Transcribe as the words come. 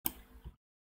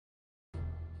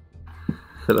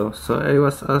hello. So I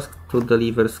was asked to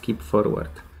deliver skip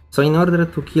forward. So in order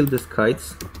to kill these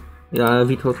kites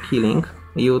without killing,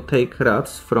 you take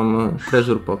rats from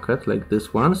treasure pocket, like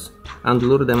these ones, and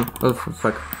lure them. Oh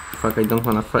fuck, I don't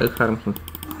wanna harm him.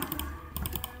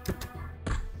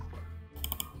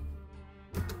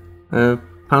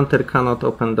 Panther cannot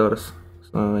open doors,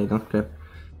 so I don't care.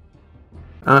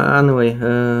 Anyway,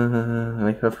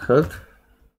 I have health.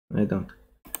 I don't.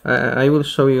 I will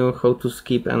show you how to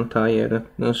skip entire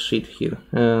shit here.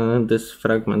 This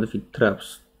fragment with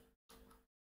traps.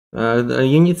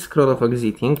 You need scroll of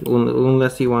exiting,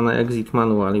 unless you wanna exit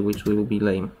manually, which will be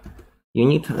lame. You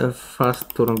need a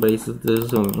fast turn-based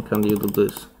zooming, and you do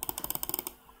this.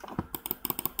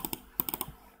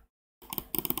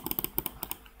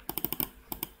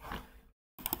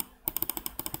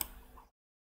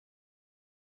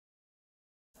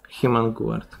 Human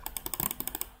guard.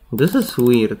 This is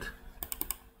weird.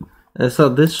 So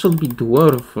this should be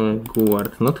dwarf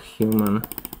guard, not human.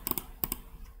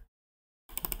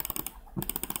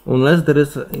 Unless there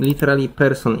is literally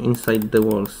person inside the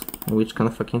walls, which can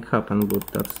fucking happen, but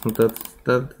that's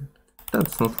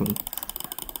not me.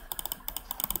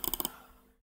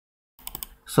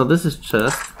 So this is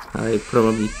chest. I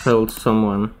probably told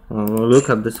someone, oh, look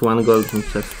at this one golden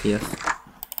chest, yes.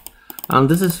 And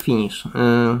this is finish.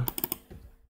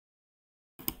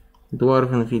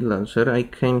 Dwarven villager, I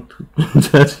came to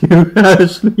judge you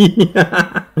harshly.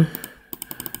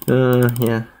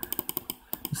 Yeah.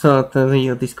 So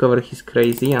you discover he's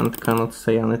crazy and cannot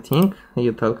say anything.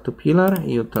 You talk to pillar,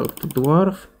 you talk to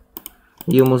dwarf.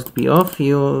 You must be off,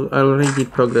 you already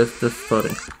progressed the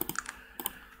story.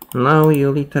 Now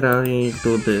you literally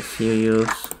do this. You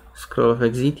use scroll of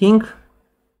exiting.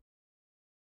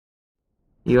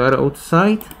 You are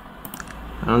outside.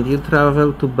 And you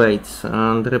travel to Bates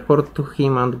and report to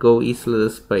him and go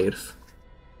eastless pairs.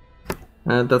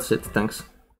 That's it, thanks.